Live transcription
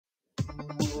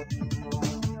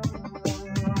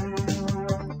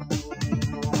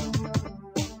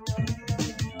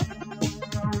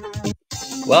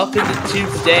Welcome to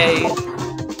Tuesday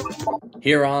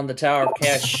here on the Tower of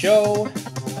Cash show.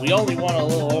 We only won a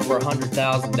little over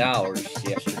 $100,000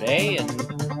 yesterday and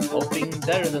hoping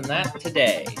better than that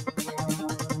today.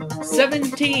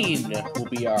 17 will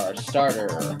be our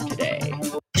starter today.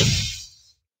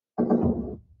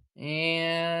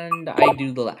 And I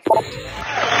do the left.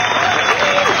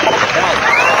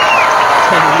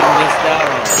 And you missed out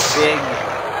on a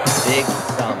big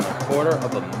sum.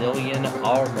 $250,000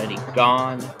 already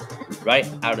gone right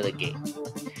out of the gate.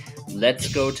 Let's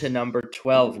go to number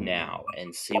 12 now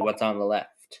and see what's on the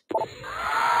left.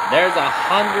 There's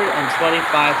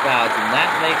 $125,000.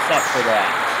 That makes up for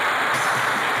that.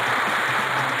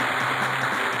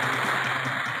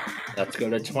 Let's go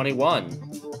to 21.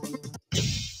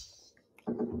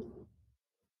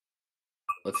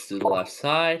 Let's do the left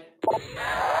side.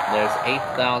 There's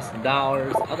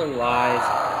 $8,000. Otherwise,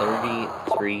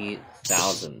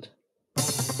 $33,000.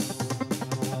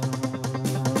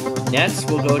 Next,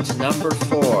 we'll go to number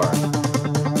 4.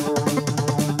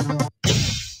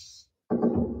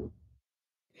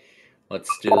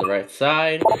 Let's do the right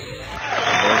side. There's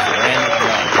a random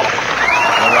one.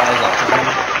 Otherwise,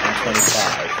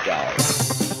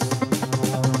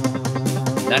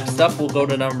 $125. Next up, we'll go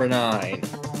to number 9.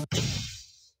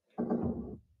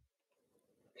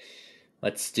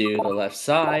 Let's do the left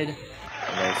side.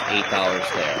 And there's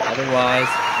 $8 there. Otherwise,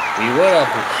 we would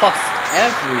have lost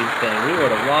everything. We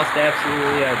would have lost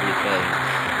absolutely everything.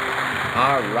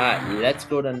 Alright, let's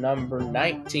go to number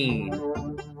 19.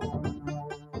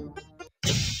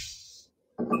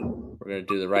 We're going to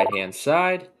do the right hand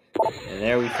side. And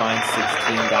there we find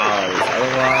 $16.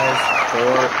 Otherwise,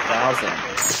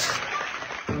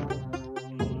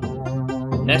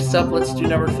 $4,000. Next up, let's do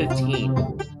number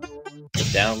 15.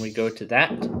 Down we go to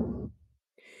that.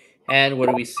 And what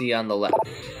do we see on the left?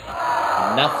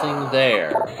 Nothing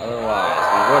there. Otherwise,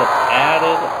 we would have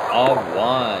added a 1.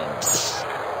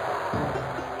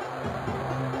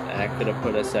 That could have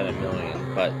put us at $1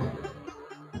 million, but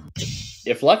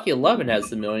if Lucky 11 has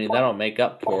the $1 million, that'll make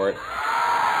up for it.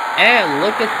 And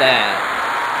look at that.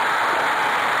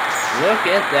 Look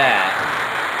at that.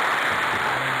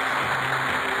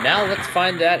 Now let's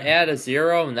find that, add a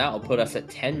 0, and that will put us at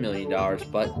 $10 million,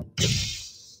 but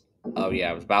oh yeah,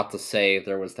 I was about to say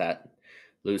there was that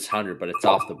lose 100, but it's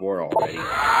off the board already. Oh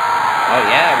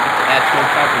yeah, we could add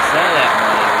 25% of that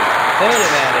money. We could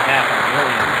have added half $1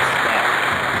 million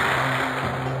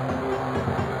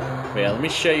instead. But yeah, let me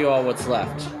show you all what's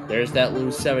left. There's that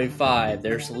lose 75,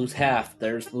 there's the lose half,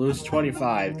 there's the lose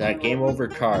 25, that game over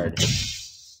card.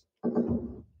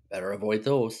 Better avoid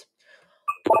those.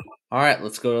 Alright,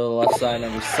 let's go to the left side,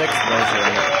 number 6. Those are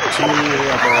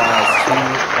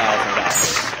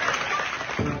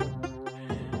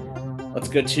 $2,000. Let's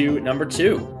go to number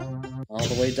 2. All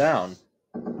the way down.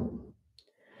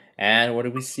 And what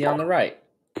do we see on the right?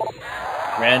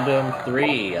 Random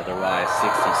 3, otherwise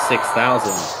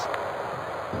 $66,000.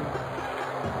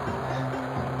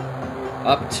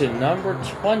 Up to number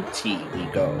 20 we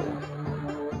go.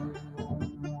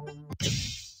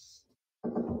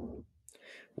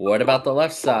 What about the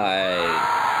left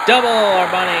side? Double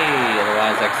our money!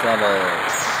 Otherwise, X level.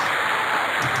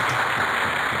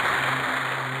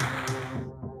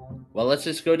 Well, let's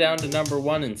just go down to number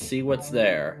 1 and see what's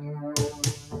there.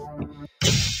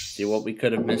 See what we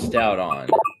could have missed out on.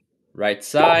 Right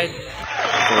side, $4.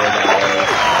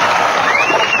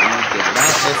 We did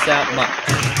not miss out much.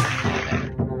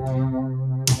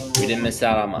 We didn't miss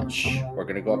out on much. We're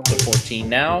going to go up to 14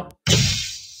 now.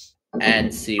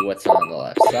 And see what's on the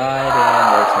left side,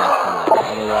 and there's nothing there.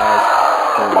 Otherwise,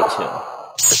 32.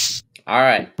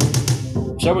 Alright.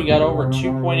 So we got over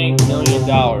 $2.8 million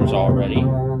already.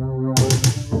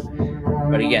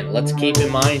 But again, let's keep in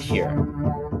mind here,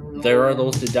 there are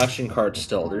those deduction cards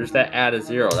still. There's that add a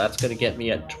 0. That's going to get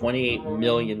me at $28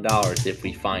 million if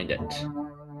we find it.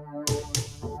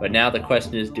 But now the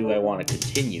question is, do I want to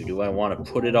continue? Do I want to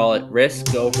put it all at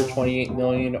risk, go for $28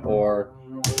 million, or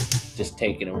just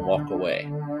take it and walk away?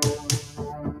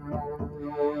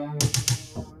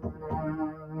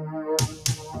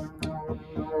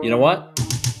 You know what?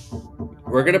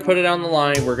 We're going to put it on the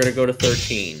line. We're going to go to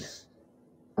 13.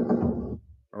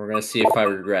 We're going to see if I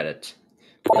regret it.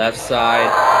 Left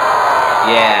side.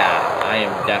 Yeah, I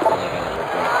am definitely going to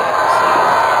regret that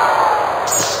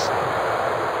decision.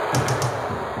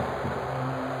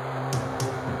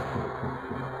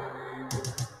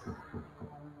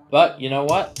 But you know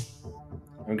what?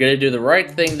 I'm going to do the right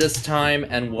thing this time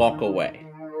and walk away.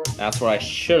 That's what I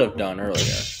should have done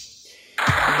earlier.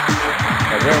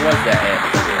 Now, where was that at?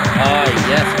 Ah,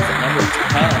 yes, it was at number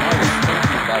 10. I was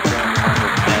thinking about going to number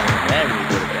 10, and then we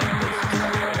would have been in business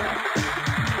like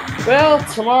that. Well,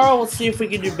 tomorrow we'll see if we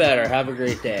can do better. Have a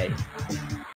great day.